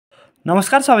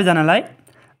नमस्कार सबैजनालाई।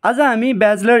 आज हामी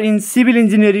bachelor in civil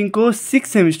इन्जिनियरिङको 6th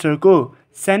सेमिस्टरको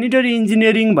sanitary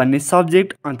engineering भन्ने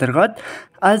सब्जेक्ट अन्तर्गत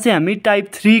आज चाहिँ हामी टाइप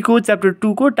 3 को च्याप्टर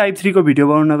 2 को टाइप 3 को भिडियो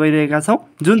बनाउन गइरहेका छौँ,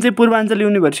 जुन चाहिँ पूर्वाञ्चल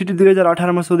युनिभर्सिटी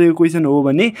 2018 मा सोधेको क्वेसन हो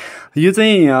भने यो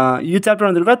चाहिँ यो च्याप्टर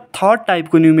अन्तर्गत थर्ड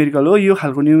टाइपको न्युमेरिकल हो। यो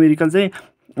खालको न्युमेरिकल चाहिँ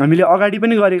हामीले अगाडि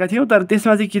पनि गरेका थियौँ, तर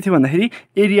त्यसमा चाहिँ के थियो भन्दाखेरि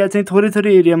एरिया चाहिँ थोरै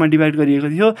एरियामा डिभाइड गरिएको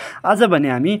थियो। आज भने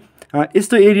हामी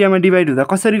यस्तो एरियामा डिभाइड हुँदा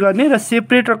कसरी गर्ने र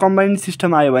सेपरेट र कम्बाइन्ड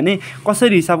सिस्टम आयो भने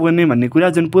कसरी हिसाब गर्ने भन्ने कुरा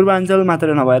जुन पूर्वाञ्चल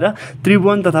मात्र नभएर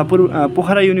त्रिभुवन तथा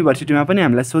पोखरा युनिभर्सिटीमा पनि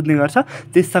हामीलाई सोध्ने गर्छ,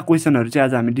 त्यस्ता क्वेसनहरू चाहिँ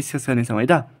आज हामी डिस्कस गर्नेछौँ है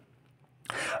त।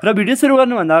 र भिडियो सुरु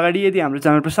गर्नुभन्दा अगाडि यदि हाम्रो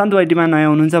च्यानल प्रशान्त वाइटीमा नयाँ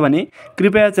हुनुहुन्छ भने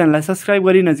कृपया च्यानललाई सब्सक्राइब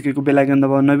गरी नजिकैको बेल आइकन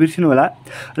दबाउन नबिर्सिनु होला।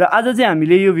 र आज चाहिँ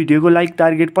हामीले यो भिडियोको लाइक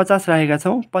टार्गेट 50 राखेका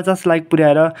छौँ। 50 लाइक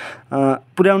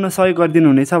पुर्याउन सहयोग गरिदिनु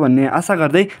हुनेछ भन्ने आशा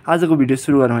गर्दै आजको भिडियो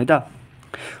सुरु गरौँ है त।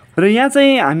 र यहाँ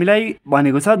चाहिँ हामीलाई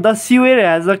भनेको छ the severe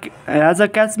has a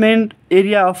catchment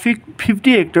area of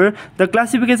 50 hectare, the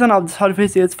classification of the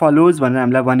surface as follows भनेर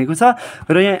हामीलाई भनेको छ।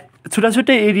 र यहाँ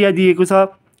छुट्टै एरिया दिएको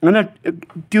छ हैन,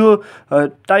 त्यो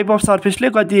टाइप अफ सर्फेसले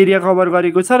कति एरिया कभर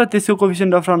गरेको छ र त्यसको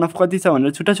कोफिसिएन्ट अफ रन अफ कति छ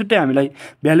भनेर छुट्टै हामीलाई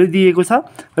भ्यालु दिएको छ।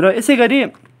 र यसै गरी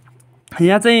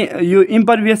यहाँ चाहिँ यो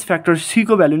इम्परभियस फ्याक्टर सी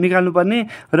को भ्यालु निकाल्नुपर्ने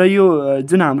र यो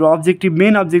जुन हाम्रो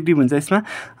मेन अब्जेक्टिभ हुन्छ यसमा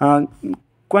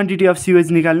क्वान्टिटी अफ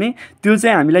सिवेज निकाल्ने, त्यो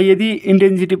चाहिँ हामीलाई यदि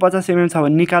इन्टेन्सिटी 50 mm छ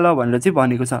भने निकाल भनेर चाहिँ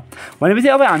भनेको छ। भनेपछि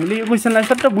अब हामीले यो क्वेसनलाई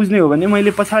सट्ट बुझ्ने हो भने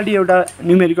मैले पछाडि एउटा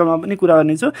न्युमेरिकलमा पनि कुरा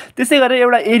गर्नेछु। त्यसै गरेर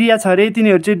एउटा एरिया छ अरे,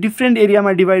 तिनीहरू चाहिँ डिफ्रेन्ट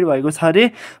एरियामा डिभाइड भएको छ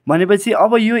अरे भनेपछि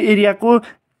अब यो एरियाको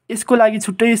यसको लागि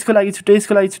छुट्टै, यसको लागि छुट्टै,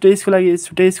 यसको लागि छुट्टै, यसको लागि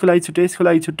छुट्टै, यसको लागि छुट्टै, यसको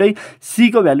लागि छुट्टै सी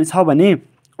को भ्यालु छ भने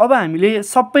अब हामीले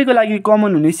सबैको लागि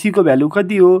कमन हुने सी को भ्यालु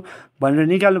कति हो भनेर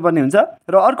निकाल्नुपर्ने हुन्छ।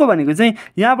 र अर्को भनेको चाहिँ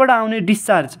यहाँबाट आउने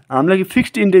डिस्चार्ज हामीलाई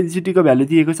फिक्स्ड इन्टेन्सिटीको भ्यालु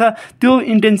दिएको छ, त्यो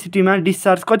इन्टेन्सिटीमा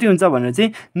डिस्चार्ज कति हुन्छ भनेर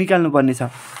चाहिँ निकाल्नुपर्ने छ।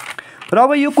 र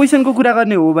अब यो क्वेसनको कुरा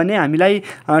गर्ने हो भने हामीलाई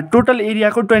टोटल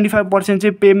एरियाको 25%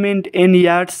 चाहिँ पेभमेन्ट एन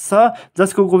यार्ड्स छ,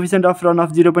 जसको coefficient of run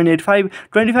of 0.85।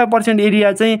 25%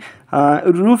 area चाहिँ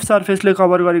रुफ सर्फेसले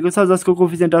कभर गरेको छ, जसको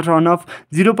कोफिसिएन्ट अफ रन अफ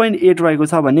 0.8 रहेको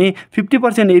छ भने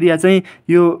 50% एरिया चाहिँ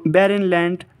यो ब्यारेन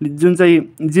ल्यान्ड जुन चाहिँ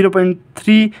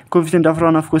 0.3 कोफिसिएन्ट अफ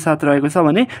रन अफको साथ रहेको छ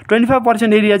भने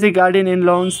 25% एरिया चाहिँ गार्डन एन्ड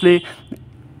लन्सले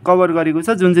कभर गरेको छ,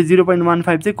 जुन चाहिँ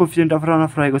 0.15 चाहिँ कोफिसिएन्ट अफ रन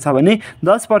अफ रहेको छ भने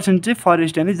 10% चाहिँ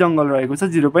फरेस्ट यानि जङ्गल रहेको छ,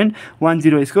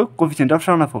 0.10 यसको कोफिसिएन्ट अफ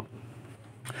रन अफ हो।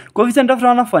 कोफिसिएन्ट अफ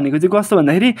रन अफ भनेको चाहिँ कस्तो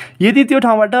भन्दाखेरि यदि त्यो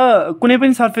ठाउँबाट कुनै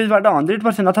पनि सर्फेसबाट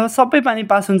 100% अथवा सबै पानी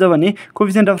पास हुन्छ भने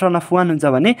कोफिसिएन्ट अफ रन अफ 1 हुन्छ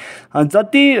भने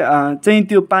जति चाहिँ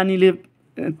त्यो पानीले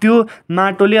त्यो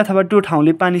माटोले अथवा त्यो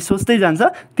ठाउँले पानी सोच्दै जान्छ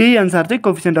त्यही अनुसार चाहिँ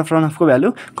कोफिसिएन्ट अफ रन अफको भ्यालु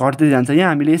घट्दै जान्छ। यहाँ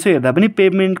हामीले यसो हेर्दा पनि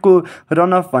पेभमेन्टको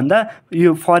रन अफ भन्दा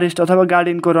यो फरेस्ट अथवा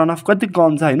गार्डनको रन अफ कति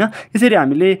कम छ हैन, यसरी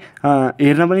हामीले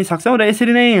हेर्न पनि सक्छौँ। र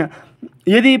यसरी नै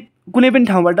यदि कुनै पनि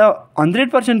ठाउँबाट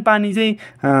 100% पानी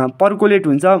चाहिँ पर्कोलेट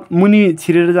हुन्छ, मुनि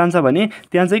छिरेर जान्छ भने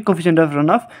त्यहाँ चाहिँ कोफिसिएन्ट अफ रन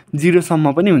अफ 0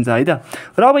 सम्म पनि हुन्छ है त।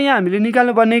 र अब यहाँ हामीले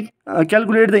निकाल्नुपर्ने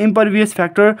क्याल्कुलेट द इम्परभियस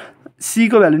फ्याक्टर सी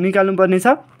को भ्यालु निकाल्नुपर्ने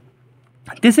छ।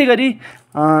 त्यसै गरी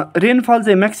रेनफल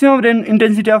चाहिँ maximum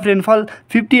intensity of rainfall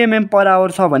 50 mm per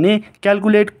hour छ भने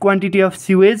calculate quantity of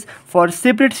sewage for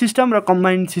separate system र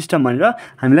कम्बाइन्ड सिस्टम भनेर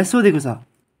हामीलाई सोधेको छ।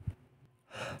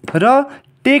 र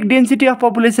take density of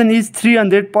population is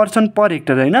 300% per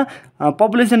hectare हैन,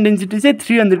 पपुलेसन डेन्सिटी चाहिँ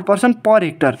 300% पर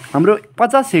हेक्टर। हाम्रो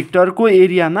 50 हेक्टरको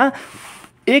एरियामा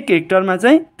 1 हेक्टरमा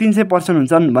चाहिँ 300%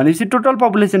 हुन्छन् भनेपछि टोटल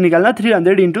पपुलेसन निकाल्न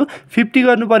 300 × 50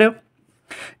 गर्नु पर्यो।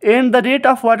 And the rate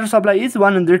of water supply is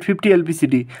 150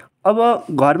 LPCD। अब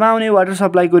घरमा आउने वाटर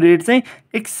सप्लाईको रेट चाहिँ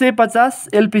 150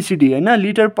 LPCD हैन,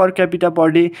 litre per capita per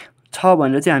day छ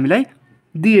भनेर चाहिँ हामीलाई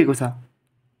दिएको छ।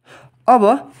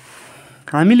 अब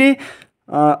हामीले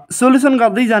सोलुसन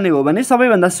गर्दै जाने हो भने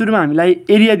सबैभन्दा सुरुमा हामीलाई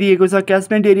एरिया दिएको छ,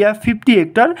 क्याचमेन्ट एरिया 50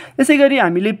 हेक्टर। यसै गरी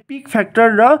हामीले पिक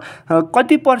फ्याक्टर र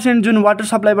कति % जुन वाटर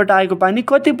सप्लाईबाट आएको पानी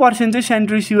कति % चाहिँ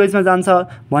सेनिटरी सिवेजमा जान्छ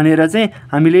भनेर चाहिँ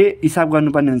हामीले हिसाब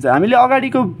गर्नुपर्ने हुन्छ। हामीले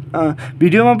अगाडिको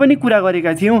भिडियोमा पनि कुरा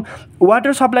गरेका थियौँ,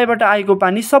 वाटर सप्लाईबाट आएको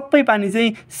पानी सबै पानी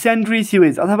चाहिँ सेनिटरी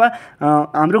सिवेज अथवा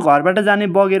हाम्रो घरबाट जाने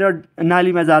बगेर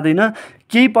नालीमा जाँदैन,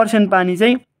 केही % पानी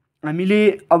चाहिँ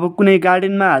हामीले अब कुनै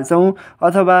गार्डनमा हाल्छौँ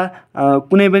अथवा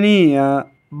कुनै पनि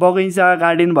बगैँचा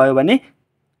गार्डन भयो भने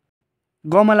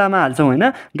गमलामा हाल्छौँ हैन,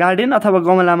 गार्डन अथवा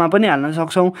गमलामा पनि हाल्न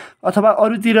सक्छौँ अथवा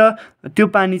अरूतिर त्यो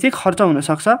पानी चाहिँ खर्च हुन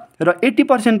सक्छ। र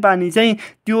 80% पानी चाहिँ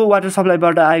त्यो वाटर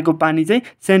सप्लाईबाट आएको पानी चाहिँ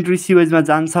सेनिटरी सिवेजमा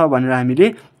जान्छ भनेर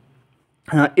हामीले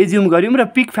एज्युम गऱ्यौँ। र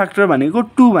पिक फ्याक्टर भनेको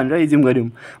 2 भनेर एज्युम गऱ्यौँ।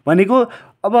 भनेको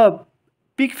अब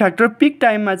पिक फ्याक्टर पिक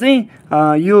टाइममा चाहिँ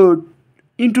यो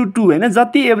इन्टु 2 होइन,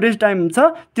 जति एभरेज टाइम छ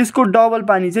त्यसको डबल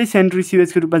पानी चाहिँ सेन्ट्रल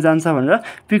सिवेजको रूपमा जान्छ भनेर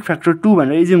पिक फ्याक्टर 2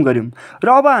 भनेर एज्युम गऱ्यौँ। र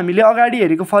अब हामीले अगाडि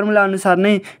हेरेको फर्मुला अनुसार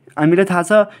नै हामीलाई थाहा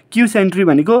छ क्यु सेन्ट्री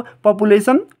भनेको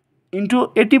population into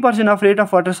 80% of rate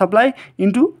of water supply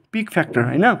into pick factor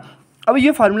होइन। अब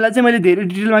यो फर्मुला चाहिँ मैले धेरै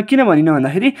डिटेलमा किन भनिनँ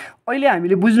भन्दाखेरि अहिले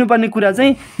हामीले बुझ्नुपर्ने कुरा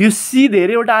चाहिँ यो सी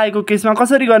धेरैवटा आएको केसमा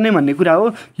कसरी गर्ने भन्ने कुरा हो।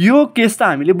 यो केस त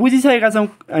हामीले बुझिसकेका छौँ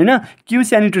होइन, क्यु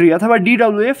सेनिटरी अथवा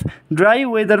डिडब्लुएफ ड्राई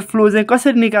वेदर फ्लो चाहिँ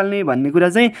कसरी निकाल्ने भन्ने कुरा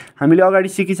चाहिँ हामीले अगाडि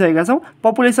सिकिसकेका छौँ।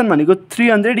 पपुलेसन भनेको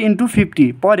 300 इन्टु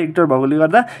 50 पर हेक्टर भएकोले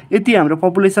गर्दा यति हाम्रो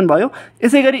पपुलेसन भयो।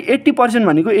 यसै गरी 80%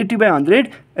 भनेको 80/100,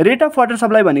 रेट अफ वाटर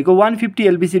सप्लाई भनेको 150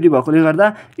 LBCD भएकोले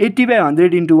गर्दा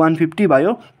 80/100 इन्टु 150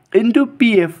 भयो इन्टु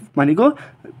पिएफ भनेको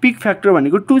पिक फ्याक्टर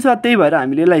भनेको 2 छ, त्यही भएर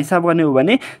हामीले यसलाई हिसाब गर्ने हो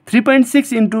भने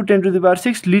 3.6 इन्टु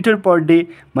 10⁻6 लिटर पर डे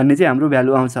भन्ने चाहिँ हाम्रो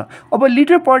भ्यालु आउँछ। अब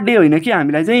लिटर पर डे होइन कि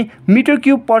हामीलाई चाहिँ मिटर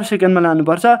क्युब पर सेकेन्डमा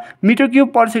लानुपर्छ। मिटर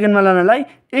क्युब पर सेकेन्डमा लानलाई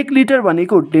 1 लिटर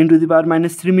भनेको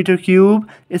 10⁻³ मिटर क्युब,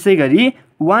 यसै गरी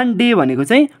 1 डे भनेको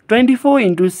चाहिँ 24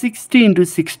 इन्टु 60 इन्टु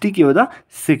 60 के हो त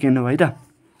सेकेन्ड हो है त।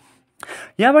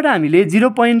 यहाँबाट हामीले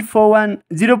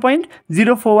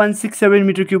 0.04167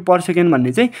 मिटर क्युब पर सेकेन्ड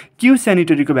भन्ने चाहिँ क्यु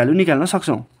सेनिटरीको भ्यालु निकाल्न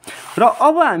सक्छौँ। र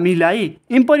अब हामीलाई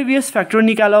इम्परभियस फ्याक्टर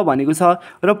निकाल भनेको छ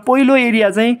र पहिलो एरिया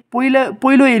चाहिँ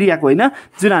पहिलो एरियाको होइन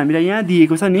जुन हामीलाई यहाँ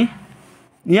दिएको छ नि,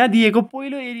 यहाँ दिएको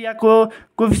पहिलो एरियाको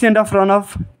कोफिसिएन्ट अफ रन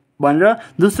अफ भनेर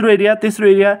दोस्रो एरिया तेस्रो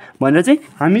एरिया भनेर चाहिँ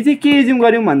हामी चाहिँ के एज्युम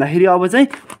गऱ्यौँ भन्दाखेरि अब चाहिँ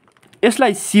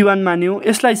यसलाई C1 मान्यौँ,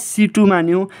 यसलाई C2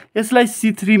 मान्यौँ, यसलाई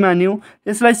C3 मान्यौँ,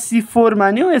 यसलाई C4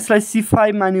 मान्यौँ, यसलाई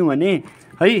C5 मान्यौँ भने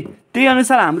है त्यही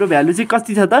अनुसार हाम्रो भ्यालु चाहिँ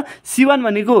कति छ त। C1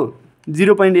 भनेको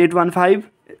 0.85,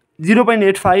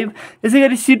 यसै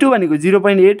गरी C2 भनेको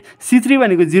 0.8, C3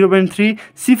 भनेको 0.3,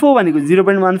 C4 भनेको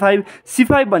 0.15,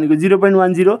 C5 भनेको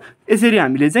 0.10, यसरी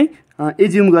हामीले चाहिँ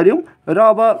एज्युम गऱ्यौँ। र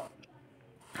अब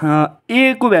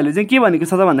ए को भ्यालु चाहिँ के भनेको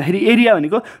छ त भन्दाखेरि एरिया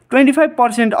भनेको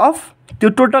 25% अफ त्यो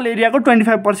टोटल एरियाको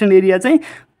 25% एरिया चाहिँ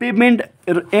पेभमेन्ट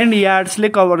एन्ड यार्ड्सले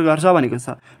कभर गर्छ भनेको छ।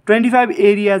 25%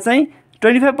 एरिया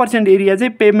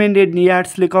चाहिँ पेभमेन्ट एन्ड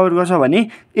यार्ड्सले कभर गर्छ भने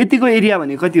यतिको एरिया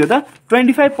भनेको कति हो त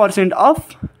 25%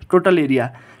 अफ टोटल एरिया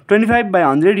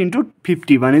 25/100 इन्टु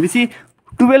 50 भनेपछि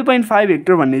 12.5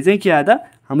 हेक्टर भन्ने चाहिँ के आयो त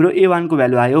हाम्रो A1 को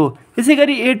भ्यालु आयो। यसै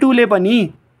गरी A2 ले पनि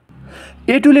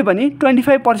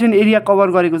 25% एरिया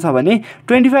कभर गरेको छ भने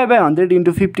 25/100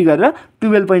 इन्टु 50 गरेर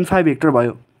 12.5 हेक्टर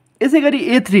भयो। यसै गरी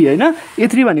A3 होइन,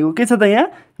 A3 भनेको के छ त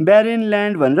यहाँ ब्यारेन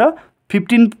ल्यान्ड भनेर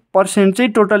 15%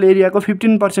 चाहिँ टोटल एरियाको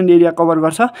 15% एरिया कभर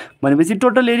गर्छ भनेपछि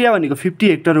टोटल एरिया भनेको 50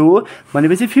 हेक्टर हो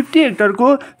भनेपछि 50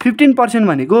 हेक्टरको 15%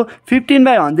 भनेको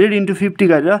 15/100 इन्टु 50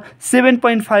 गरेर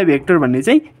 7.5 हेक्टर भन्ने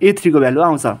चाहिँ A3 को भ्यालु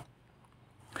आउँछ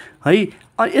है।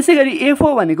 अनि यसै गरी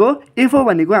A4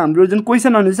 भनेको हाम्रो जुन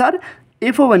क्वेसन अनुसार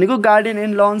A4 भनेको गार्डन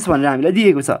एन्ड लन्स भनेर हामीलाई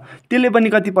दिएको छ, त्यसले पनि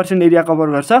कति पर्सेन्ट एरिया कभर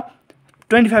गर्छ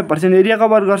 25% एरिया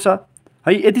कभर गर्छ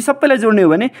है। यति सबैलाई जोड्ने हो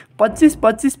भने 25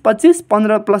 25 25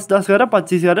 15 + 10 गरेर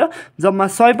 25 गरेर जम्मा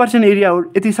 100% एरिया हो।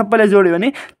 यति सबैलाई जोड्यो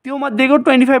भने त्यो मध्येको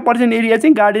 25% एरिया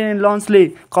चाहिँ गार्डन एन्ड लन्सले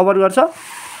कभर गर्छ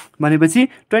भनेपछि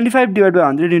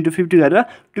 25/100 इन्टु 50 गरेर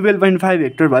 12.5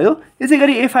 हेक्टर भयो। यसै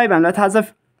गरी A5 हामीलाई थाहा छ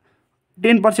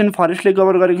 10% फरेस्टले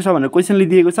कभर गरेको छ भनेर क्वेसनले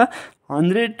दिएको छ।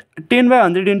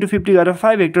 10/100 इन्टु 50 गरेर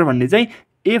 5 हेक्टर भन्ने चाहिँ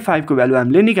A5 को भ्यालु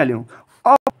हामीले निकाल्यौँ।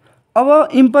 अब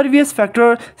इम्परभियस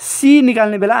फ्याक्टर C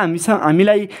निकाल्ने बेला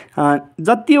हामीलाई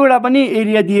जतिवटा पनि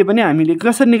एरिया दिए पनि हामीले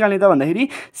कसरी निकाल्ने त भन्दाखेरि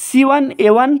C1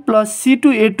 A1 +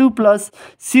 C2 A2 +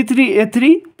 C3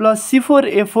 A3 + C4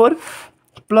 A4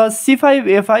 +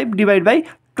 C5 A5 divide by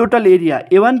total area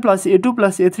A1 + A2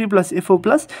 + A3 + A4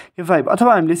 + A5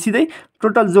 अथवा हामीले सिधै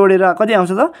टोटल जोडेर कति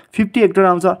आउँछ त 50 हेक्टर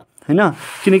आउँछ हैन,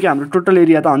 किनकि हाम्रो टोटल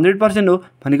एरिया त 100% हो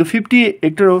भनेको 50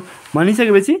 हेक्टर हो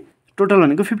भनिसकेपछि टोटल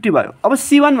भनेको 50 भयो। अब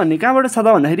C1 भन्ने कहाँबाट छ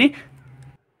त भन्दाखेरि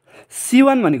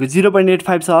C1 भनेको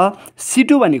 0.85 छ,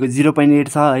 C2 भनेको 0.8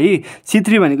 छ है,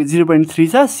 C3 भनेको 0.3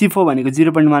 छ, C4 भनेको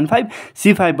 0.15,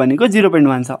 C5 भनेको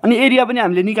 0.1 छ। अनि एरिया पनि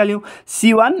हामीले निकाल्यौँ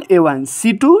C1 A1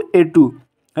 C2 A2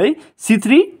 है,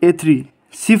 C3 A3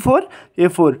 C4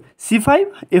 A4 C5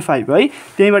 A5 है।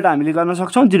 त्यहीबाट हामीले गर्न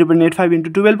सक्छौँ 0.85 इन्टु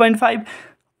 12.5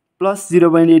 प्लस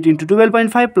 0.8 इन्टु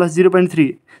 12.5 प्लस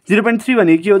 0.3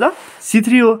 भनेको के हो त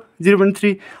C3 हो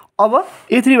 0.3। अब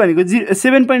A3 भनेको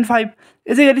 7.5,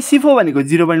 यसै गरी C4 भनेको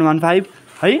 0.15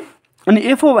 है, अनि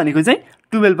A4 भनेको चाहिँ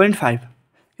 12.5,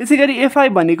 यसै गरी A5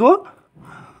 भनेको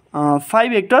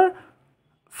 5 हेक्टर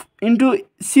इन्टु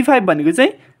C5 भनेको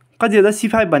चाहिँ कति हो त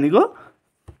C5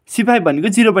 भनेको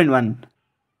 0.1।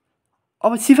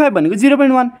 अब C5 भनेको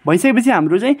 0.1 भइसकेपछि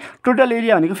हाम्रो चाहिँ टोटल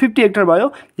एरिया भनेको 50 हेक्टर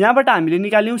भयो। यहाँबाट हामीले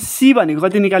निकाल्यौँ C भनेको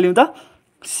कति निकाल्यौँ त,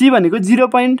 C भनेको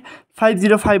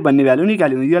 0.505 भन्ने भ्यालु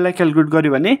निकाल्यौँ। यसलाई क्याल्कुलेट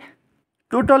गर्यो भने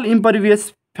टोटल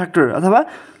इम्परभियस फ्याक्टर अथवा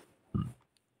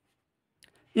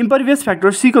इम्परभियस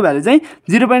फ्याक्टर C को भ्यालु चाहिँ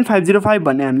 0.505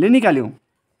 भन्ने हामीले निकाल्यौँ।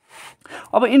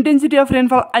 अब इन्टेन्सिटी अफ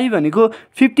रेनफल I भनेको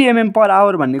 50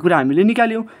 mm/h भन्ने कुरा हामीले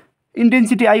निकाल्यौँ।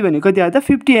 इन्टेन्सिटी I भनेको कति आयो त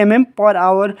 50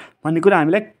 mm/h भन्ने कुरा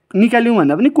हामीलाई निकाल्यौँ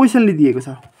भन्दा पनि क्वेसनले दिएको छ।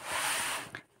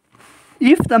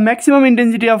 If the maximum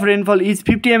intensity of rainfall is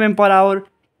 50 mm/h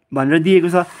भनेर दिएको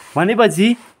छ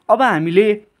भनेपछि अब हामीले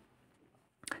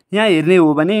यहाँ हेर्ने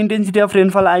हो भने इन्टेन्सिटी अफ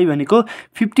रेनफल I भनेको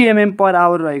 50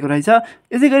 mm/h रहेको रहेछ।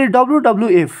 यसै गरी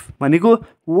WWF भनेको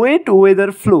वेट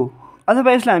वेदर फ्लो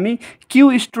अथवा यसलाई हामी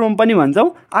क्यू स्ट्रोम पनि भन्छौँ।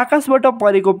 आकाशबाट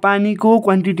परेको पानीको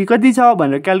क्वान्टिटी कति छ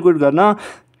भनेर क्यालकुलेट गर्न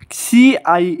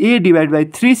CIA डिभाइड बाई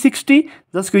 360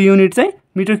 जसको युनिट चाहिँ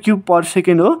मिटर क्युब पर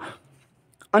सेकेन्ड हो।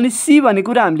 अनि C भन्ने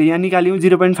कुरा हामीले यहाँ निकाल्यौँ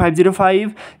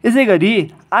 0.505। यसै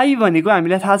गरी I भनेको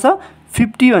हामीलाई थाहा छ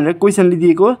 50 भनेर क्वेसनले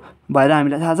दिएको भएर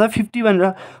हामीलाई थाहा छ 50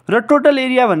 भनेर र टोटल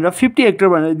एरिया भनेर 50 हेक्टर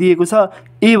भनेर दिएको छ।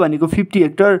 A भनेको 50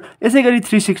 हेक्टर। यसै गरी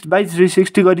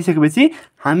 360/360 गरिसकेपछि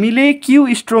हामीले क्यू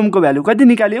स्ट्रोमको भ्यालु कति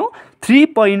निकाल्यौँ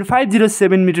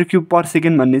 3.507 मिटर क्युब पर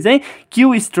सेकेन्ड भन्ने चाहिँ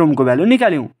क्यू स्ट्रोमको भ्यालु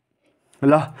निकाल्यौँ।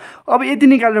 ल अब यति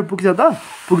निकालेर पुग्छ त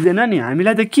पुग्दैन नि।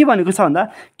 हामीलाई त के भनेको छ भन्दा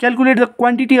calculate the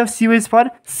quantity of sewage for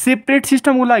separate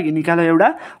सिस्टमको लागि निकाल एउटा,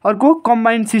 अर्को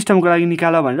कम्बाइन्ड सिस्टमको लागि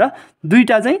निकाल भनेर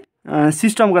दुईवटा चाहिँ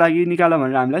सिस्टमको लागि निकाल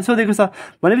भनेर हामीलाई सोधेको छ।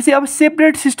 भनेपछि अब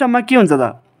सेपरेट सिस्टममा के हुन्छ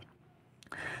त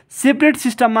सेपरेट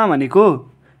सिस्टममा भनेको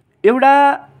एउटा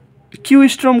क्यू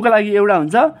स्ट्रोमको लागि एउटा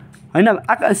हुन्छ हैन।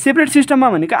 सेपरेट सिस्टममा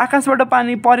भनेको आकाशबाट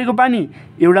पानी परेको पानी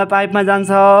एउटा पाइपमा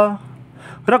जान्छ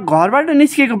र घरबाट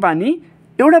निस्केको पानी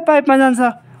एउटा पाइपमा जान्छ।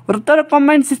 र तर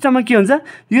कम्बाइन्ड सिस्टममा के हुन्छ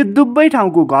यो दुवै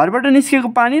ठाउँको घरबाट निस्केको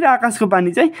पानी र आकाशको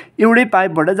पानी चाहिँ एउटै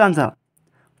पाइपबाट जान्छ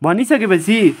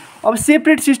भनिसकेपछि अब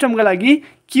सेपरेट सिस्टमको लागि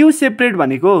क्यू सेपरेट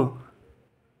भनेको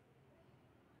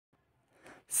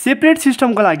सेपरेट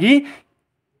सिस्टमको लागि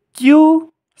क्यू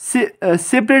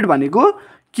सेपरेट भनेको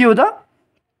के हो त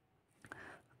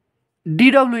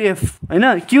DWF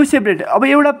हैन। क्यू सेपरेट अब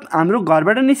एउटा हाम्रो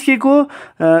घरबाट निस्केको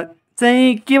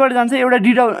चाहिँ केबाट जान्छ एउटा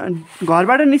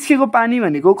घरबाट निस्केको पानी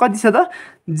भनेको कति छ त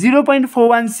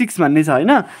 0.416 भन्ने छ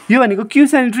हैन। यो भनेको क्यू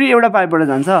सेनिटरी एउटा पाइपबाट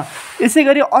जान्छ। यसै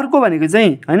गरी अर्को भनेको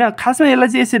चाहिँ हैन खासमा यसलाई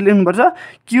चाहिँ यसरी लेख्नुपर्छ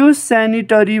क्यू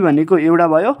सेनिटरी भनेको एउटा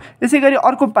भयो। यसै गरी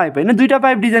अर्को पाइप हैन दुईटा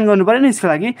पाइप डिजाइन गर्नु पर्यो नि यसको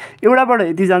लागि। एउटाबाट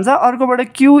यति जान्छ अर्कोबाट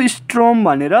क्यू स्ट्रोम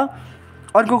भनेर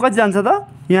अर्को कति जान्छ त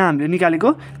यहाँ हामीले निकालेको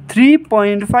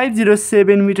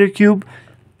 3.507 मिटर क्युब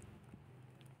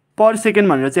पर सेकेन्ड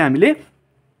भनेर चाहिँ हामीले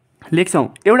लेख्छौँ।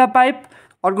 एउटा पाइप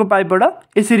अर्को पाइपबाट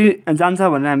यसरी जान्छ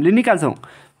भनेर हामीले निकाल्छौँ।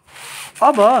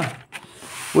 अब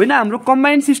होइन हाम्रो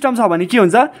कम्बाइन्ड सिस्टम छ भने के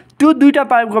हुन्छ त्यो दुईटा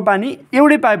पाइपको पानी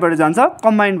एउटै पाइपबाट जान्छ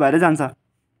कम्बाइन्ड भएर जान्छ।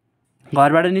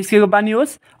 घरबाट निस्केको पानी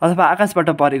होस् अथवा आकाशबाट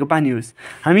परेको पानी होस्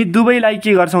हामी दुवैलाई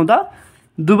के गर्छौँ त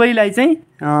दुवैलाई चाहिँ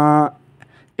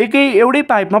एउटै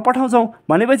पाइपमा पठाउँछौँ।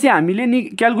 भनेपछि हामीले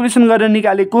क्यालकुलेसन गरेर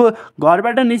निकालेको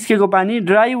घरबाट निस्केको पानी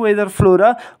ड्राई वेदर फ्लो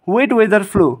र वेट वेदर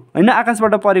फ्लो हैन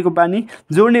आकाशबाट परेको पानी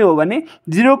जोड्ने हो भने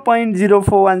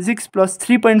 0.0416 प्लस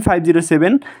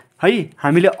 3.507 है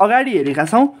हामीले अगाडि हेरेका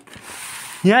छौँ।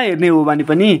 यहाँ हेर्ने हो भने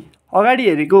पनि अगाडि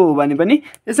हेरेको हो भने पनि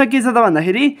यसमा के छ त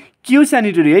भन्दाखेरि क्यू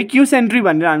सेनिटरी है क्यू सेनिटरी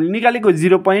भनेर हामीले निकालेको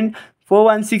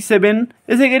 0.4167।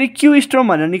 यसै गरी क्यू स्ट्रोम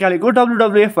भनेर निकालेको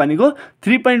WWF भनेको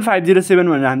 3.507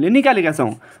 भनेर हामीले निकालेका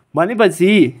छौँ। भनेपछि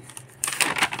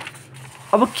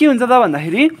अब के हुन्छ त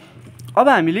भन्दाखेरि अब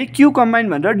हामीले क्यू कम्बाइन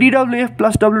भनेर DWF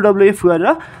प्लस WWF गरेर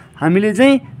हामीले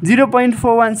चाहिँ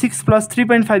 0.416 प्लस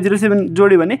 3.507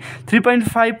 जोड्यो भने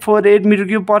 3.548 मिटर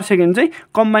क्युब पर सेकेन्ड चाहिँ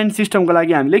कम्बाइन्ड सिस्टमको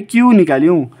लागि हामीले क्यू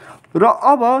निकाल्यौँ। र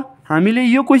अब हामीले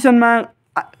यो क्वेसनमा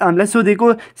हामीलाई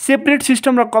सोधेको सेपरेट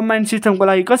सिस्टम र कम्बाइन्ड सिस्टमको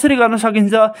लागि कसरी गर्न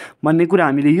सकिन्छ भन्ने कुरा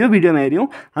हामीले यो भिडियोमा हेऱ्यौँ।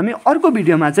 हामी अर्को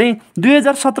भिडियोमा चाहिँ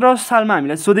 2017 सालमा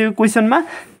हामीलाई सोधेको क्वेसनमा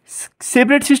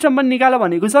सेपरेट सिस्टम पनि निकाल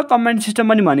भनेको छ कम्बाइन्ड सिस्टम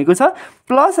पनि भनेको छ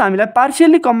प्लस हामीलाई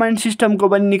पार्सियल्ली कम्बाइन्ड सिस्टमको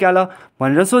पनि निकाल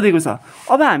भनेर सोधेको छ।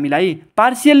 अब हामीलाई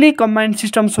पार्सियल्ली कम्बाइन्ड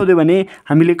सिस्टम सोध्यो भने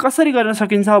हामीले कसरी गर्न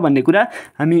सकिन्छ भन्ने कुरा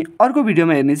हामी अर्को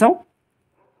भिडियोमा हेर्नेछौँ।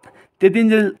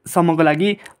 त्यतिन्जेलसम्मको लागि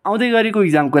आउँदै गरेको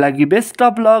इक्जामको लागि बेस्ट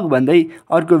अफ लक भन्दै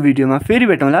अर्को भिडियोमा फेरि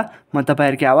भेटौँला। म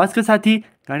तपाईँहरूकै आवाजको साथी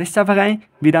गणेश चापागाई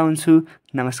बिदा हुन्छु।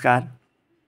 नमस्कार।